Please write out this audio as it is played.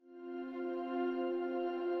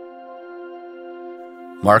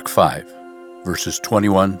Mark 5, verses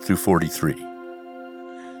 21 through 43.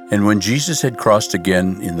 And when Jesus had crossed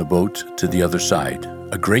again in the boat to the other side,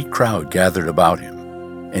 a great crowd gathered about him,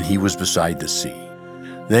 and he was beside the sea.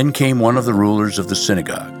 Then came one of the rulers of the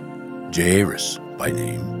synagogue, Jairus by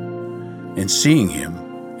name, and seeing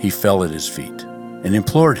him, he fell at his feet, and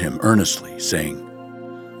implored him earnestly, saying,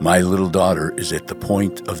 My little daughter is at the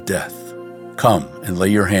point of death. Come and lay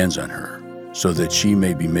your hands on her, so that she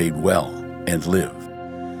may be made well and live.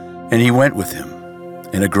 And he went with him,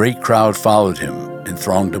 and a great crowd followed him and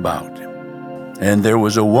thronged about him. And there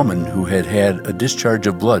was a woman who had had a discharge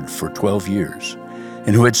of blood for 12 years,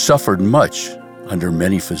 and who had suffered much under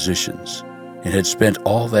many physicians, and had spent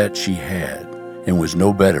all that she had, and was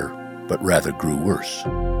no better, but rather grew worse.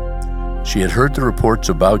 She had heard the reports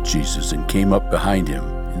about Jesus and came up behind him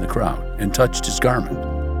in the crowd and touched his garment.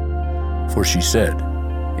 For she said,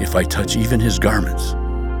 If I touch even his garments,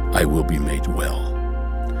 I will be made well.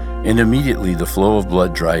 And immediately the flow of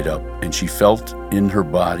blood dried up, and she felt in her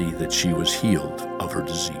body that she was healed of her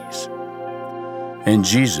disease. And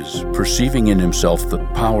Jesus, perceiving in himself the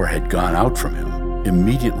power had gone out from him,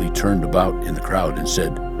 immediately turned about in the crowd and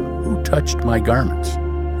said, Who touched my garments?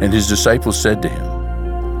 And his disciples said to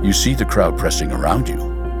him, You see the crowd pressing around you,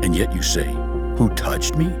 and yet you say, Who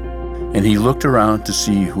touched me? And he looked around to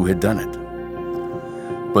see who had done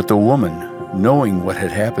it. But the woman, knowing what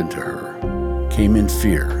had happened to her, came in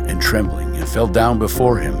fear and trembling, and fell down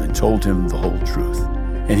before him and told him the whole truth.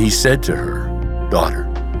 And he said to her, Daughter,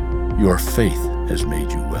 your faith has made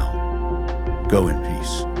you well. Go in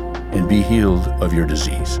peace, and be healed of your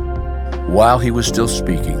disease. While he was still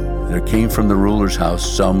speaking, there came from the ruler's house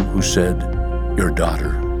some who said, Your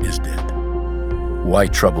daughter is dead. Why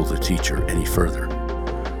trouble the teacher any further?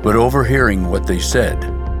 But overhearing what they said,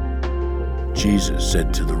 Jesus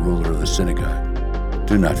said to the ruler of the synagogue,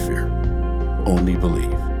 Do not fear, only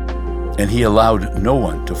believe. And he allowed no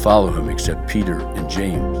one to follow him except Peter and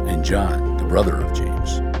James and John, the brother of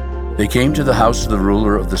James. They came to the house of the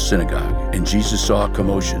ruler of the synagogue, and Jesus saw a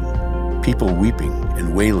commotion, people weeping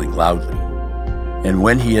and wailing loudly. And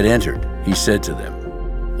when he had entered, he said to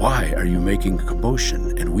them, Why are you making a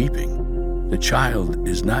commotion and weeping? The child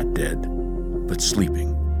is not dead, but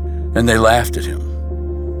sleeping. And they laughed at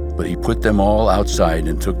him. But he put them all outside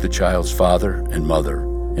and took the child's father and mother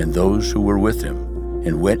and those who were with him,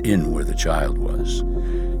 and went in where the child was.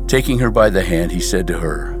 Taking her by the hand, he said to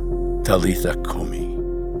her, Talitha Komi,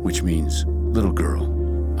 which means, Little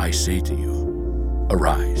girl, I say to you,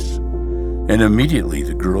 arise. And immediately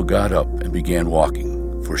the girl got up and began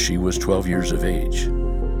walking, for she was 12 years of age.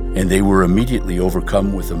 And they were immediately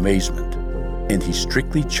overcome with amazement. And he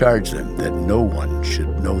strictly charged them that no one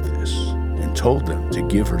should know this, and told them to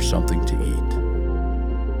give her something to eat.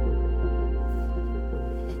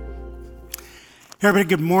 Hey everybody,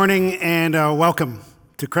 good morning and welcome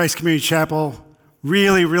to Christ Community Chapel.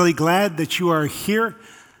 Really glad that you are here.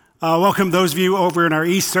 Welcome those of you over in our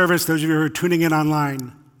East service, those of you who are tuning in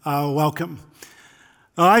online. Welcome.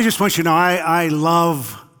 I just want you to know I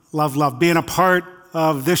love being a part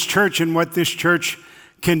of this church and what this church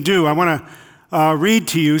can do. I want to read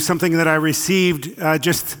to you something that I received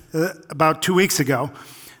just about 2 weeks ago.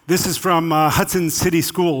 This is from Hudson City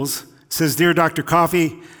Schools. It says, Dear Dr.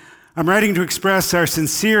 Coffey, I'm writing to express our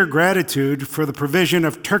sincere gratitude for the provision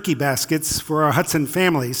of turkey baskets for our Hudson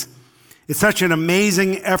families. It's such an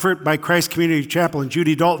amazing effort by Christ Community Chapel and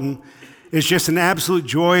Judy Dalton. It's just an absolute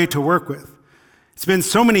joy to work with. It's been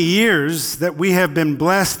so many years that we have been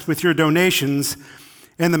blessed with your donations,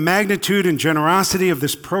 and the magnitude and generosity of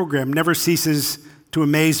this program never ceases to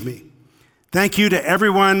amaze me. Thank you to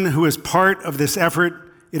everyone who is part of this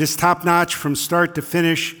effort. It is top-notch from start to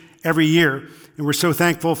finish every year. And we're so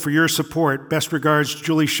thankful for your support. Best regards,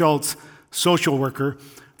 Julie Schultz, social worker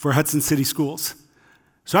for Hudson City Schools.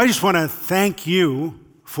 So I just want to thank you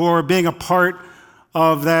for being a part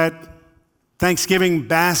of that Thanksgiving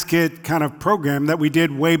basket kind of program that we did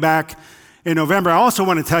way back in November. I also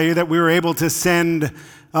want to tell you that we were able to send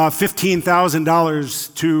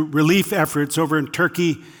 $15,000 to relief efforts over in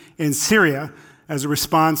Turkey and Syria as a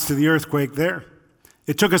response to the earthquake there.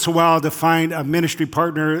 It took us a while to find a ministry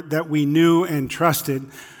partner that we knew and trusted,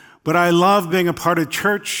 but I love being a part of a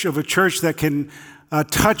church that can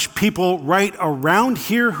touch people right around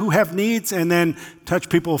here who have needs and then touch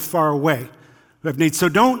people far away who have needs. So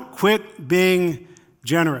don't quit being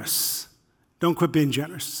generous. Don't quit being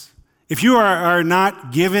generous. If you are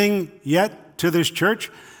not giving yet to this church,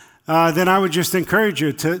 then I would just encourage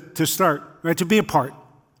you to start, right, to be a part.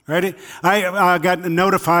 Right? I got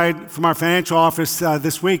notified from our financial office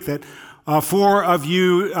this week that 4 of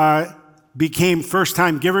you became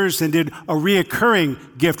first-time givers and did a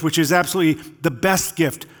reoccurring gift, which is absolutely the best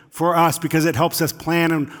gift for us because it helps us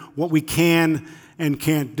plan on what we can and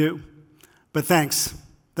can't do. But thanks.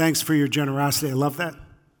 Thanks for your generosity. I love that.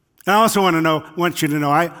 And I also want you to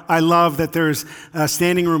know, I love that there's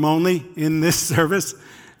standing room only in this service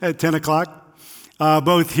at 10 o'clock,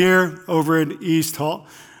 both here over at East Hall.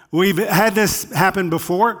 We've had this happen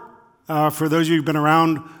before, for those of you who've been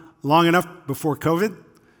around long enough before COVID.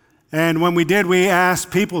 And when we did, we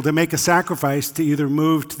asked people to make a sacrifice to either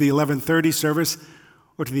move to the 11:30 service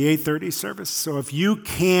or to the 8:30 service. So if you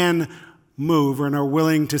can move and are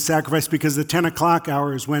willing to sacrifice, because the 10 o'clock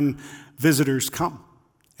hour is when visitors come.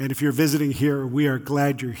 And if you're visiting here, we are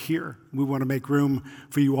glad you're here. We want to make room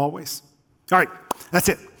for you always. All right, that's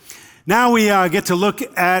it. Now we get to look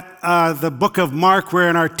at the book of Mark. We're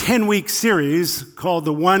in our 10-week series called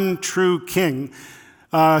The One True King.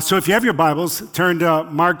 So if you have your Bibles, turn to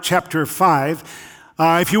Mark chapter 5.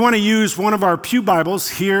 If you want to use one of our pew Bibles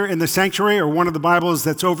here in the sanctuary or one of the Bibles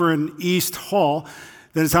that's over in East Hall,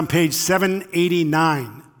 then it's on page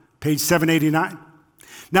 789. Page 789.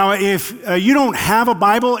 Now, if you don't have a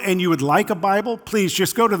Bible and you would like a Bible, please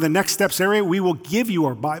just go to the Next Steps area. We will give you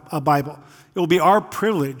a Bible. It will be our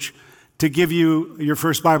privilege to give you your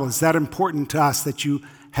first Bible. It's that important to us that you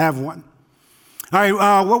have one. All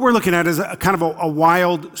right, what we're looking at is kind of a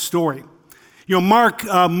wild story. You know, Mark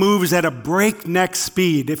moves at a breakneck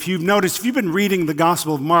speed. If you've noticed, if you've been reading the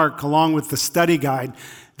Gospel of Mark along with the study guide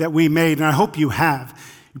that we made, and I hope you have,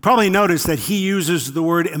 you probably noticed that he uses the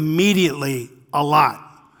word immediately a lot.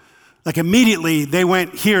 Like immediately they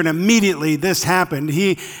went here and immediately this happened.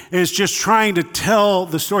 He is just trying to tell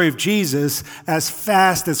the story of Jesus as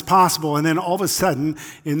fast as possible. And then all of a sudden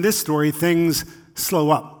in this story, things slow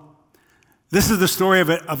up. This is the story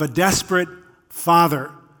of a desperate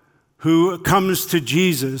father who comes to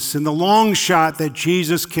Jesus in the long shot that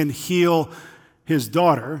Jesus can heal his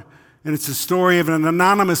daughter. And it's a story of an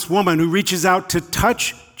anonymous woman who reaches out to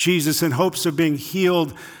touch Jesus in hopes of being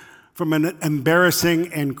healed from an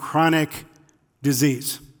embarrassing and chronic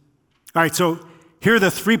disease. All right, so here are the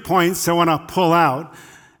 3 points I want to pull out.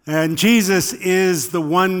 And Jesus is the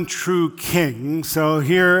one true king. So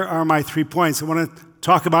here are my 3 points. I want to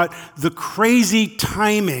talk about the crazy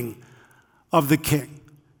timing of the king,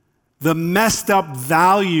 the messed up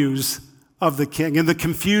values of the king, and the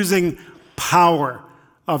confusing power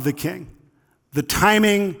of the king. The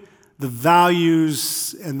timing, the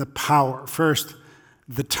values, and the power. First,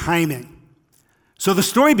 the timing. So the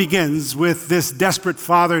story begins with this desperate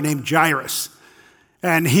father named Jairus.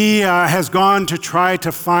 And he has gone to try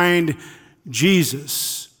to find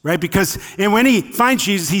Jesus, right? And when he finds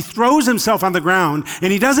Jesus, he throws himself on the ground.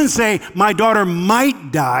 And he doesn't say, my daughter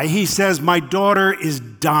might die. He says, my daughter is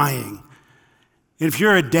dying. And if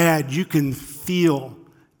you're a dad, you can feel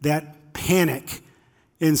that panic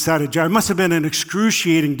inside of Jairus. It must have been an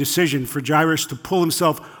excruciating decision for Jairus to pull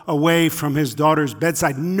himself away from his daughter's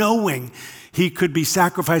bedside, knowing he could be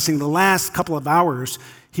sacrificing the last couple of hours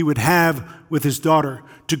he would have with his daughter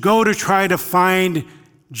to go to try to find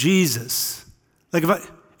Jesus. Like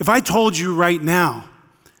if I told you right now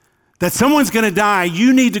that someone's going to die,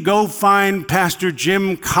 you need to go find Pastor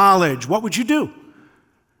Jim College, what would you do?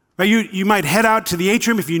 You might head out to the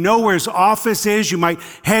atrium. If you know where his office is, you might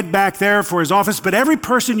head back there for his office. But every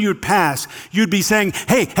person you would pass, you'd be saying,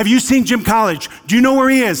 hey, have you seen Jim College? Do you know where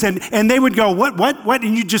he is? And they would go, what?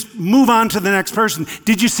 And you just move on to the next person.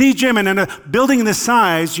 Did you see Jim? And in a building this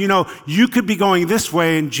size, you could be going this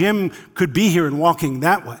way and Jim could be here and walking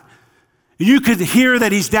that way. You could hear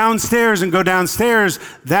that he's downstairs and go downstairs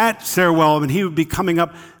that stairwell, and he would be coming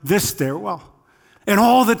up this stairwell. And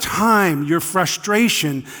all the time, your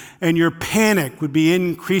frustration and your panic would be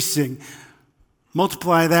increasing.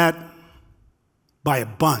 Multiply that by a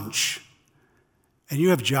bunch, and you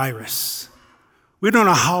have Jairus. We don't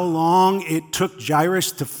know how long it took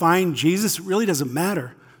Jairus to find Jesus. It really doesn't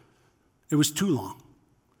matter. It was too long.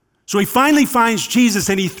 So he finally finds Jesus,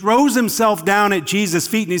 and he throws himself down at Jesus'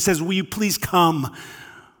 feet, and he says, will you please come?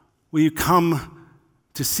 Will you come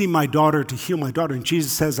to see my daughter, to heal my daughter? And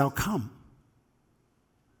Jesus says, I'll come.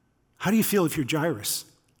 How do you feel if you're Jairus?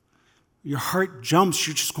 Your heart jumps.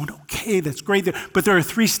 You're just going, okay, that's great. But there are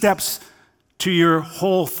 3 steps to your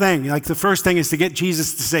whole thing. Like the first thing is to get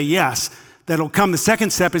Jesus to say yes. That'll come. The second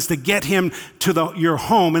step is to get him to your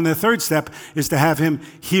home. And the third step is to have him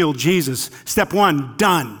heal Jesus. Step 1,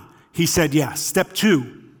 done. He said yes. Step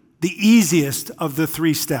 2, the easiest of the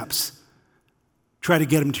 3 steps. Try to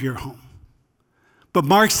get him to your home. But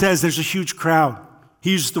Mark says there's a huge crowd.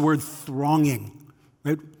 He uses the word thronging,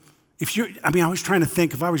 right? I was trying to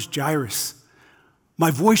think if I was Jairus. My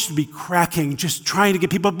voice would be cracking, just trying to get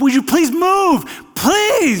people, would you please move?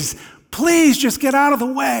 Please just get out of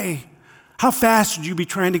the way. How fast would you be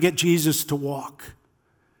trying to get Jesus to walk?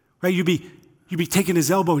 Right? You'd be taking his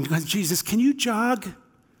elbow and going, Jesus, can you jog?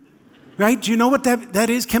 Right? Do you know what that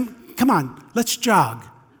is? Come on, let's jog.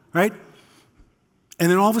 Right? And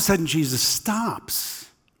then all of a sudden, Jesus stops.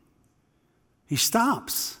 He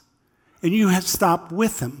stops. And you have stopped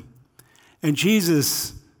with him. And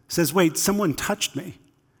Jesus says, wait, someone touched me.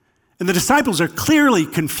 And the disciples are clearly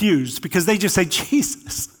confused because they just say,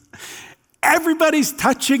 Jesus, everybody's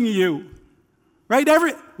touching you. Right?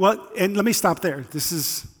 And let me stop there. This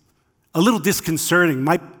is a little disconcerting,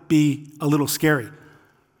 might be a little scary.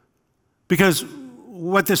 Because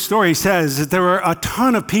what this story says is that there were a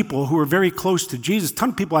ton of people who were very close to Jesus, a ton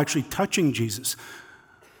of people actually touching Jesus.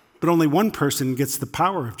 But only one person gets the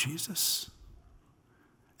power of Jesus.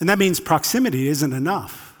 And that means proximity isn't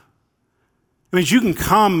enough. It means you can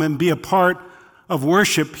come and be a part of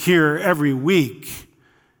worship here every week.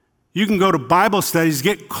 You can go to Bible studies,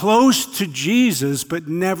 get close to Jesus, but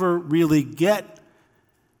never really get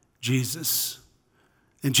Jesus.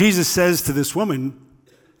 And Jesus says to this woman,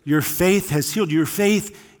 your faith has healed. Your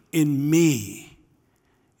faith in me.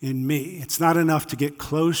 In me. It's not enough to get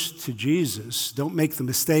close to Jesus. Don't make the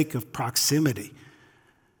mistake of proximity.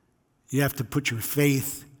 You have to put your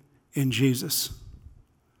faith in Jesus.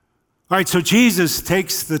 All right, so Jesus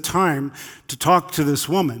takes the time to talk to this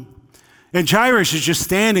woman. And Jairus is just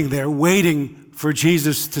standing there waiting for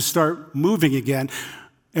Jesus to start moving again.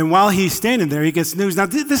 And while he's standing there, he gets news. Now,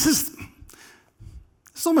 this is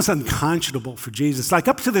almost unconscionable for Jesus. Like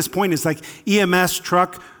up to this point, it's like EMS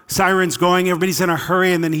truck, sirens going, everybody's in a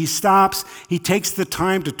hurry, and then he stops. He takes the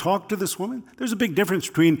time to talk to this woman. There's a big difference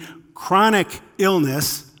between chronic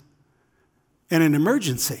illness and an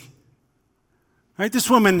emergency. Right? This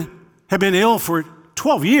woman had been ill for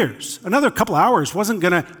 12 years. Another couple hours wasn't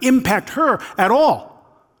going to impact her at all.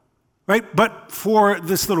 Right? But for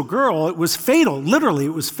this little girl, it was fatal. Literally,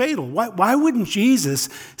 it was fatal. Why wouldn't Jesus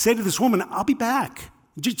say to this woman, I'll be back.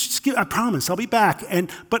 I promise, I'll be back.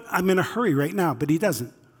 But I'm in a hurry right now. But he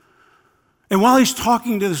doesn't. And while he's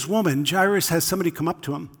talking to this woman, Jairus has somebody come up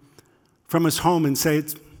to him from his home and say,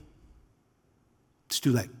 it's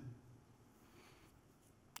too late.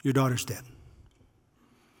 Your daughter's dead.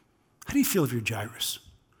 How do you feel if you're Jairus?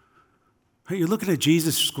 You're looking at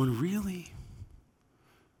Jesus just going, really?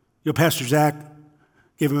 Pastor Zach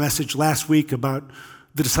gave a message last week about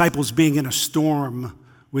the disciples being in a storm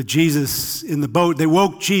with Jesus in the boat. They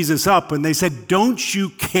woke Jesus up and they said, don't you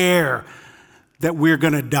care that we're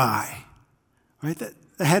going to die? Right? That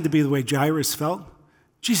had to be the way Jairus felt.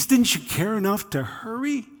 Jesus, didn't you care enough to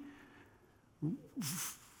hurry?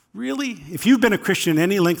 Really? If you've been a Christian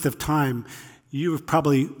any length of time, you have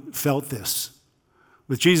probably felt this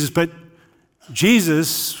with Jesus. But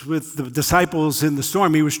Jesus, with the disciples in the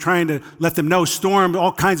storm, he was trying to let them know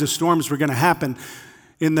all kinds of storms were going to happen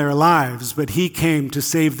in their lives. But he came to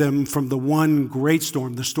save them from the one great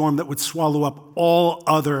storm, the storm that would swallow up all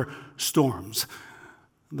other storms,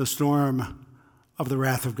 the storm of the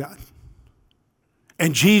wrath of God.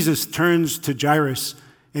 And Jesus turns to Jairus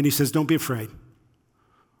and he says, don't be afraid,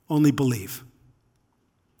 only believe.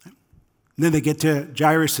 And then they get to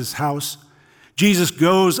Jairus' house. Jesus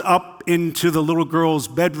goes up into the little girl's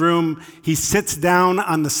bedroom. He sits down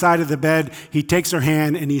on the side of the bed. He takes her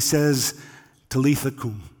hand and he says, Talitha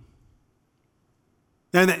cum.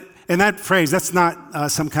 And that phrase, that's not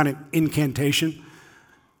some kind of incantation.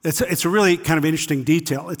 It's a really kind of interesting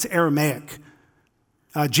detail. It's Aramaic.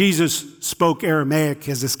 Jesus spoke Aramaic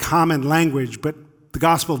as this common language, but the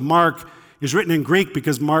Gospel of Mark is written in Greek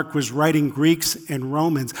because Mark was writing Greeks and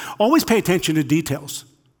Romans. Always pay attention to details.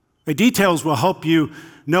 The details will help you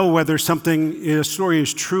know whether a story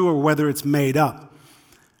is true or whether it's made up.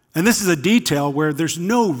 And this is a detail where there's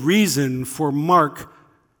no reason for Mark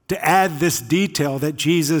to add this detail that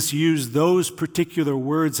Jesus used those particular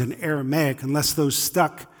words in Aramaic unless those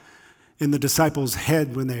stuck in the disciples'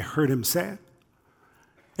 head when they heard him say it.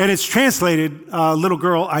 And it's translated, little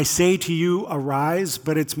girl, I say to you, arise,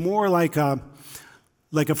 but it's more like a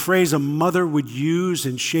phrase a mother would use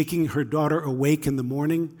in shaking her daughter awake in the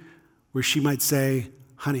morning, where she might say,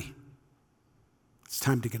 honey, it's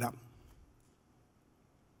time to get up.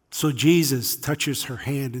 So Jesus touches her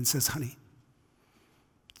hand and says, honey,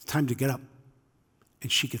 it's time to get up.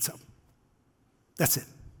 And she gets up. That's it.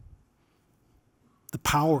 The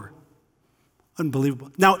power. Unbelievable.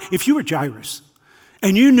 Now, if you were Jairus,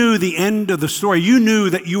 and you knew the end of the story, you knew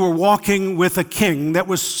that you were walking with a king that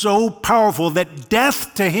was so powerful that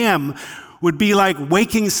death to him would be like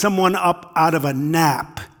waking someone up out of a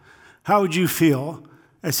nap. How would you feel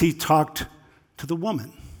as he talked to the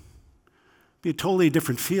woman. Be a totally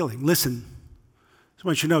different feeling. Listen, I just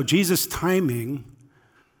want you to know, Jesus' timing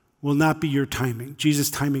will not be your timing.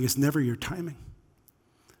 Jesus' timing is never your timing.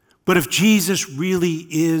 But if Jesus really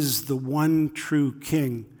is the one true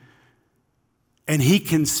King, and he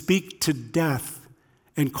can speak to death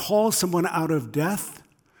and call someone out of death,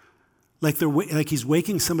 like he's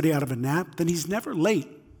waking somebody out of a nap, then he's never late.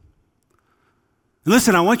 And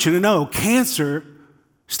listen, I want you to know, cancer,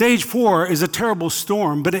 stage 4, is a terrible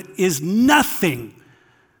storm, but it is nothing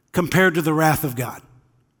compared to the wrath of God.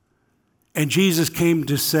 And Jesus came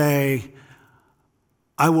to say,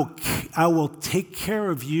 I will take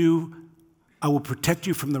care of you. I will protect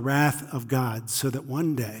you from the wrath of God so that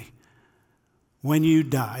one day, when you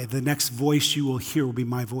die, the next voice you will hear will be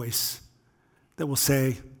my voice that will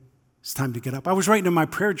say, it's time to get up. I was writing in my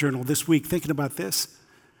prayer journal this week thinking about this.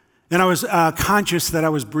 And I was conscious that I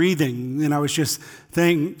was breathing, and I was just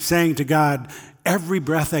saying to God, every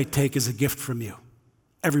breath I take is a gift from you.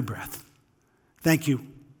 Every breath. Thank you.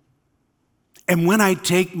 And when I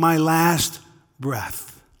take my last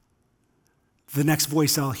breath, the next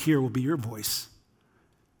voice I'll hear will be your voice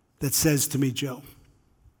that says to me, Joe,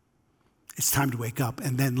 it's time to wake up,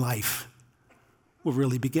 and then life will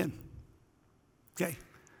really begin. Okay?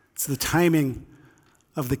 It's the timing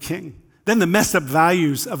of the King. Then the messed up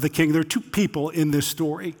values of the King. There are two people in this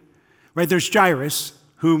story, right? There's Jairus,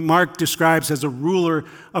 who Mark describes as a ruler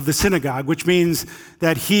of the synagogue, which means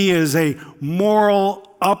that he is a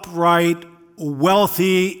moral, upright,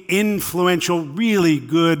 wealthy, influential, really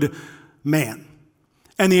good man.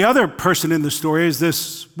 And the other person in the story is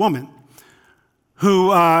this woman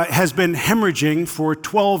who has been hemorrhaging for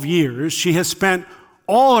 12 years. She has spent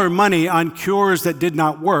all her money on cures that did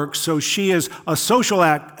not work, so she is a social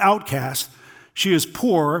outcast. She is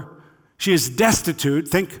poor. She is destitute.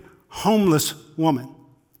 Think homeless woman.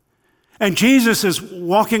 And Jesus is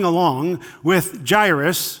walking along with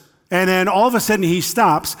Jairus, and then all of a sudden he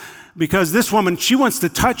stops because this woman, she wants to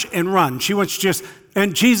touch and run.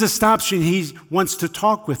 And Jesus stops and he wants to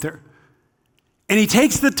talk with her. And he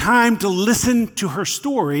takes the time to listen to her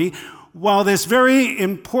story while this very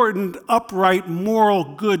important, upright,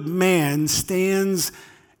 moral, good man stands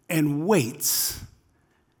and waits.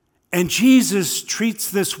 And Jesus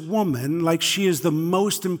treats this woman like she is the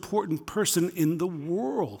most important person in the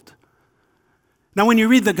world. Now, when you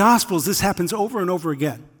read the Gospels, this happens over and over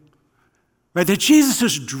again, right? That Jesus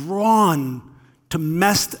is drawn to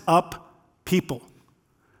messed up people,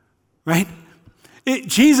 right?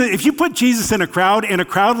 If you put Jesus in a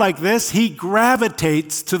crowd like this, he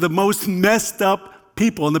gravitates to the most messed up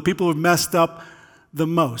people and the people who have messed up the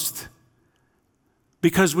most.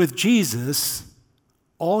 Because with Jesus,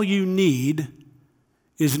 all you need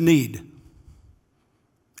is need.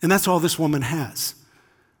 And that's all this woman has.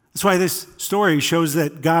 That's why this story shows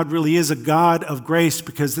that God really is a God of grace,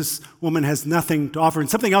 because this woman has nothing to offer. And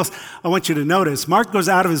something else I want you to notice, Mark goes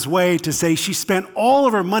out of his way to say she spent all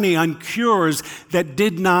of her money on cures that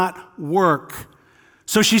did not work.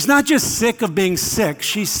 So she's not just sick of being sick,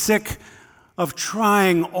 she's sick of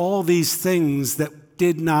trying all these things that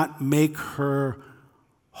did not make her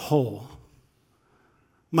whole.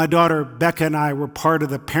 My daughter Becca and I were part of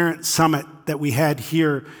the parent summit that we had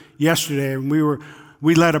here yesterday, and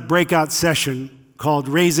we led a breakout session called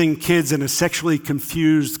Raising Kids in a Sexually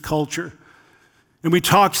Confused Culture. And we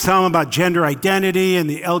talked some about gender identity and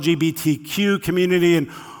the LGBTQ community and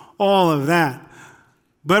all of that.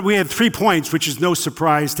 But we had 3 points, which is no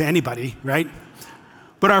surprise to anybody, right?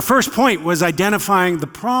 But our first point was identifying the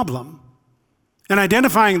problem. And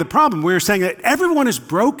identifying the problem, we were saying that everyone is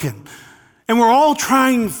broken. And we're all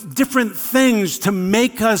trying different things to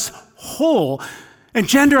make us whole. And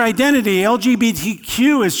gender identity,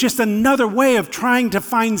 LGBTQ, is just another way of trying to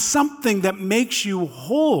find something that makes you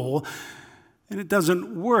whole, and it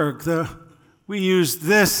doesn't work. We used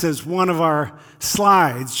this as one of our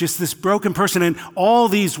slides, just this broken person and all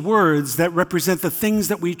these words that represent the things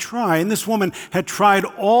that we try. And this woman had tried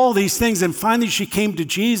all these things, and finally she came to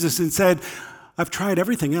Jesus and said, I've tried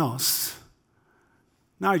everything else.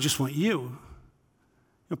 Now I just want you.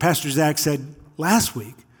 Pastor Zach said last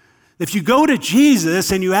week, if you go to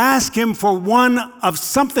Jesus and you ask him for one of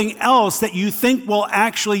something else that you think will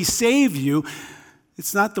actually save you,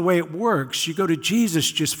 it's not the way it works. You go to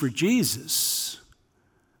Jesus just for Jesus.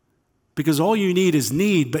 Because all you need is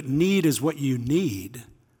need, but need is what you need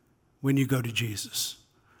when you go to Jesus.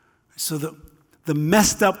 So the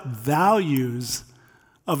messed up values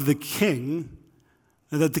of the King,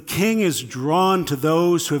 that the King is drawn to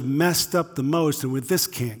those who have messed up the most, and with this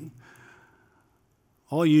King,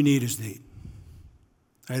 all you need is need.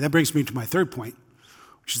 All right, that brings me to my third point.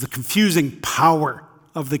 which is the confusing power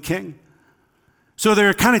of the king. So there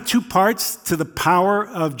are kind of two parts to the power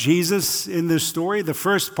of Jesus in this story. The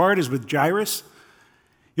first part is with Jairus.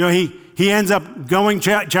 He ends up going,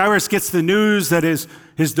 Jairus gets the news that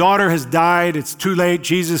his daughter has died. It's too late.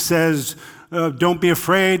 Jesus says, don't be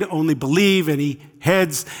afraid, only believe, and he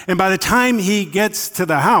heads. And by the time he gets to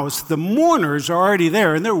the house, the mourners are already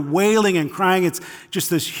there, and they're wailing and crying. It's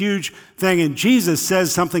just this huge thing. And Jesus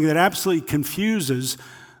says something that absolutely confuses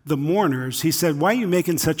the mourners. He said, why are you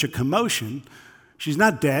making such a commotion? She's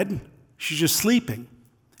not dead. She's just sleeping.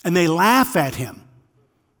 And they laugh at him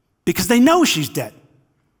because they know she's dead.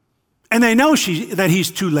 And they know that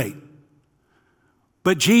he's too late.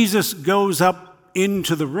 But Jesus goes up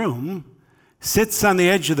into the room, sits on the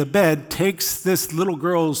edge of the bed, takes this little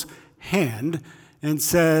girl's hand, and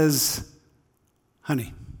says,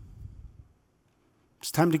 honey,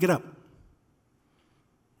 it's time to get up.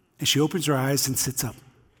 And she opens her eyes and sits up.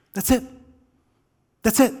 That's it.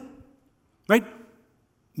 That's it. Right?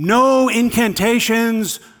 No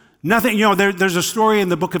incantations, nothing. There's a story in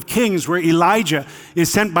the book of Kings where Elijah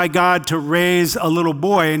is sent by God to raise a little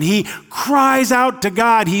boy, and he cries out to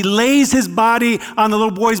God. He lays his body on the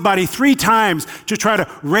little boy's body 3 times to try to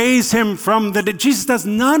raise him from the dead. Jesus does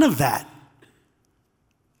none of that.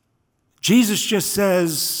 Jesus just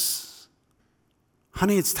says,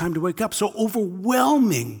 honey, it's time to wake up. So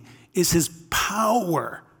overwhelming is his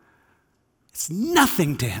power. It's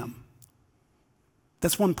nothing to him.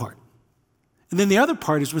 That's one part. And then the other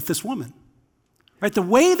part is with this woman, right? The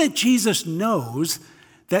way that Jesus knows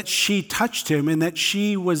that she touched him and that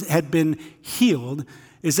she had been healed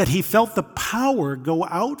is that he felt the power go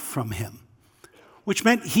out from him, which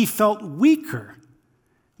meant he felt weaker.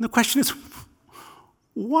 And the question is,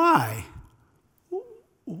 why?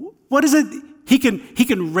 What is it? He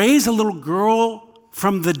can raise a little girl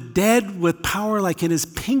from the dead with power like in his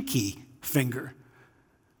pinky finger.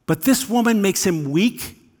 But this woman makes him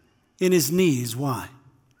weak in his knees. Why?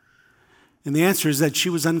 And the answer is that she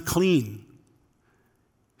was unclean.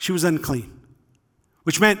 She was unclean,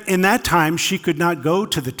 which meant in that time she could not go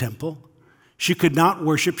to the temple. She could not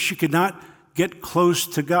worship. She could not get close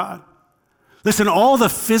to God. Listen, all the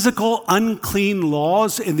physical unclean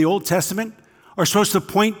laws in the Old Testament are supposed to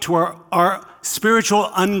point to our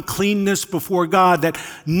spiritual uncleanness before God, that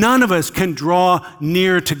none of us can draw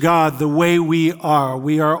near to God the way we are.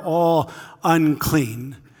 We are all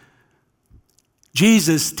unclean.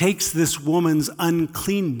 Jesus takes this woman's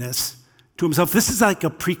uncleanness to himself. This is like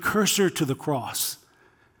a precursor to the cross.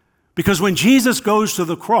 Because when Jesus goes to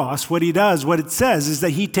the cross, what it says is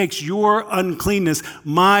that he takes your uncleanness,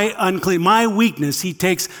 my weakness, he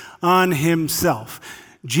takes on himself.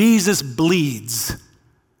 Jesus bleeds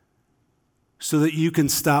so that you can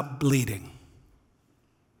stop bleeding.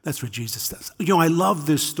 That's what Jesus does. I love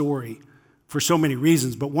this story for so many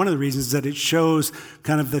reasons, but one of the reasons is that it shows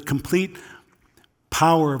kind of the complete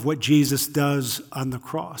power of what Jesus does on the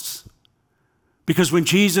cross. Because when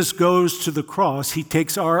Jesus goes to the cross, he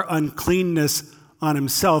takes our uncleanness on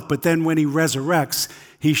himself, but then when he resurrects,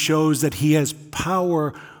 he shows that he has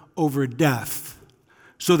power over death,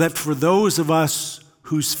 so that for those of us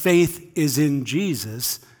whose faith is in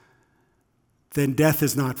Jesus, then death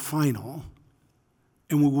is not final,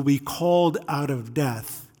 and we will be called out of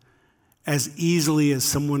death as easily as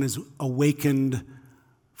someone is awakened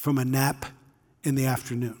from a nap in the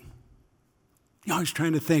afternoon. I was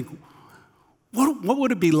trying to think, what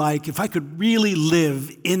would it be like if I could really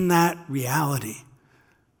live in that reality?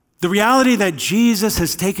 The reality that Jesus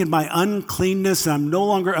has taken my uncleanness, and I'm no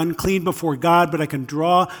longer unclean before God, but I can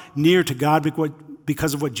draw near to God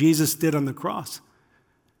because of what Jesus did on the cross.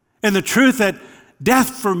 And the truth that death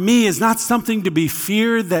for me is not something to be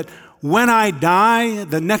feared, that when I die,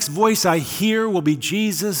 the next voice I hear will be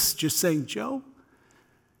Jesus just saying, Joe,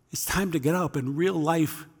 it's time to get up and real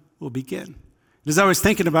life will begin. As I was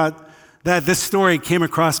thinking about that, this story came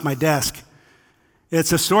across my desk.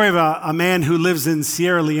 It's a story of a man who lives in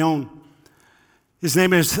Sierra Leone. His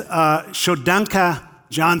name is Shodanka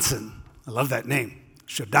Johnson. I love that name,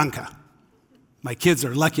 Shodanka. My kids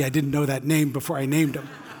are lucky I didn't know that name before I named him.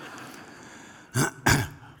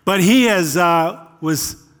 But he is a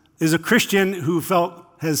Christian who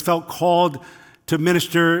has felt called to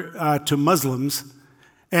minister to Muslims.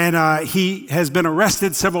 And he has been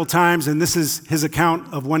arrested several times, and this is his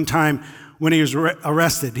account of one time when he was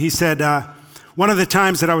arrested. He said, one of the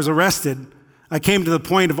times that I was arrested, I came to the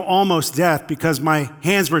point of almost death because my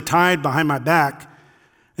hands were tied behind my back,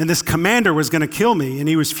 and this commander was going to kill me, and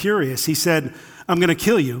he was furious. He said, I'm going to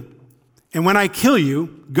kill you, and when I kill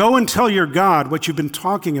you, go and tell your God what you've been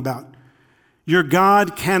talking about. Your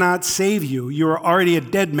God cannot save you. You are already a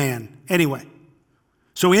dead man anyway.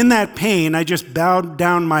 So in that pain, I just bowed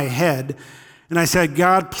down my head and I said,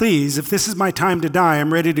 God, please, if this is my time to die,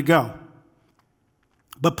 I'm ready to go.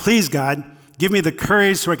 But please, God, give me the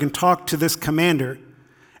courage so I can talk to this commander.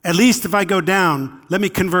 At least if I go down, let me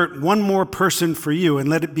convert one more person for you and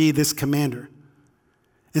let it be this commander.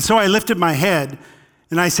 And so I lifted my head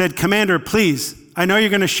and I said, Commander, please, I know you're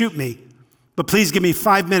going to shoot me, but please give me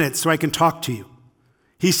 5 minutes so I can talk to you.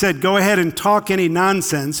 He said, go ahead and talk any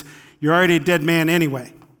nonsense. You're already a dead man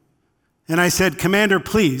anyway. And I said, Commander,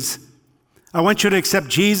 please, I want you to accept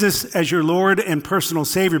Jesus as your Lord and personal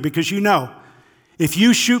Savior, because you know, if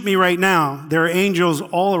you shoot me right now, there are angels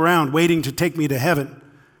all around waiting to take me to heaven.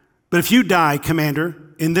 But if you die, Commander,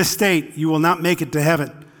 in this state, you will not make it to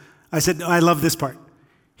heaven. I said, I love this part.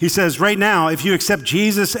 He says, right now, if you accept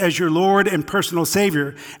Jesus as your Lord and personal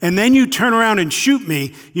Savior, and then you turn around and shoot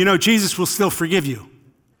me, you know Jesus will still forgive you.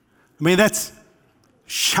 I mean, that's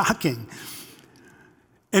shocking.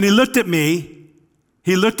 And he looked at me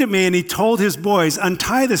and he told his boys,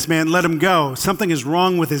 untie this man, let him go. Something is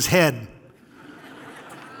wrong with his head.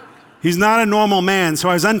 He's not a normal man. So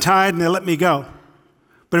I was untied and they let me go.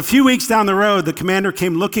 But a few weeks down the road, the commander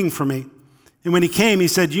came looking for me. And when he came, he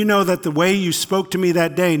said, you know that the way you spoke to me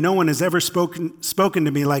that day, no one has ever spoken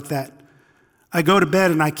to me like that. I go to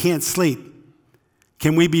bed and I can't sleep.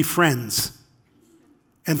 Can we be friends?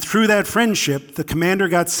 And through that friendship, the commander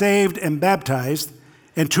got saved and baptized,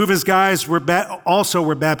 and 2 of his guys also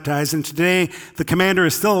were baptized. And today, the commander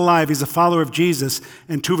is still alive. He's a follower of Jesus,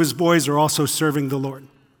 and 2 of his boys are also serving the Lord.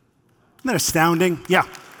 Isn't that astounding? Yeah.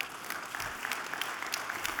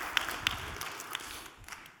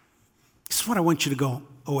 This is what I want you to go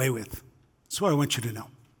away with. This is what I want you to know.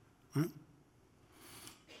 Right?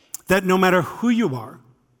 That no matter who you are,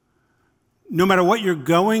 no matter what you're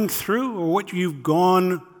going through or what you've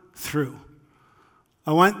gone through,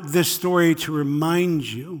 I want this story to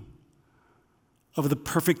remind you of the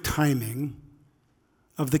perfect timing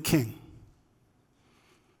of the King.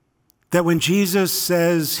 That when Jesus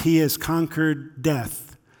says he has conquered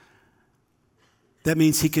death, that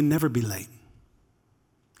means he can never be late.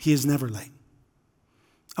 He is never late.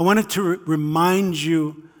 I wanted to remind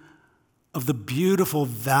you of the beautiful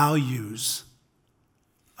values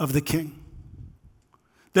of the King.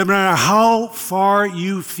 That no matter how far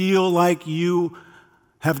you feel like you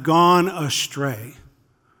have gone astray,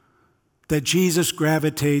 that Jesus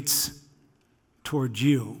gravitates toward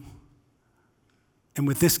you. And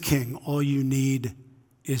with this King, all you need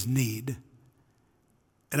is need.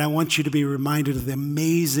 And I want you to be reminded of the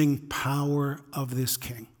amazing power of this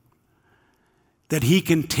King. That he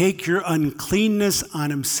can take your uncleanness on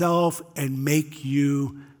himself and make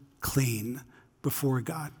you clean before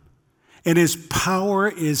God. And his power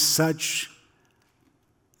is such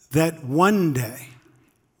that one day,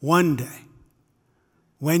 when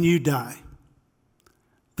you die,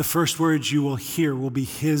 the first words you will hear will be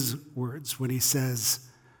his words when he says,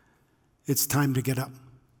 it's time to get up.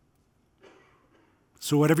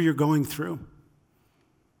 So whatever you're going through,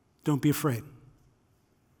 don't be afraid.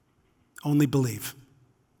 Only believe.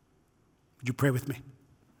 Would you pray with me?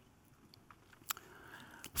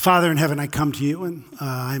 Father in heaven, I come to you, and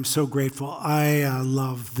I'm so grateful. I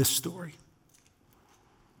love this story.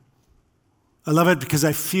 I love it because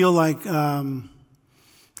I feel like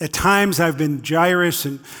at times I've been gyrous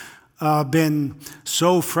and been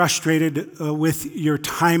so frustrated with your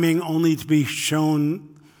timing, only to be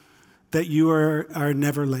shown that you are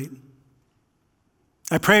never late.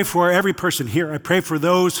 I pray for every person here. I pray for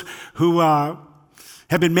those who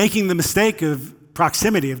have been making the mistake of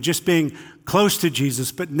proximity, of just being close to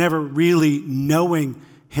Jesus, but never really knowing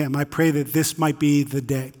him. I pray that this might be the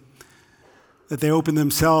day that they open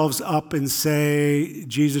themselves up and say,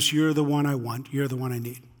 Jesus, you're the one I want. You're the one I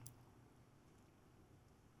need.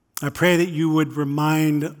 I pray that you would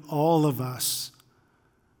remind all of us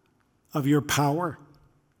of your power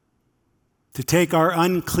to take our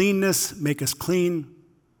uncleanness, make us clean,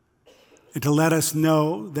 and to let us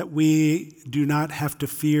know that we do not have to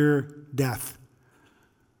fear death,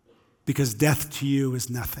 because death to you is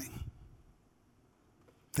nothing.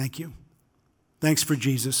 Thank you. Thanks for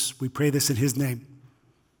Jesus. We pray this in his name.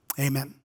 Amen.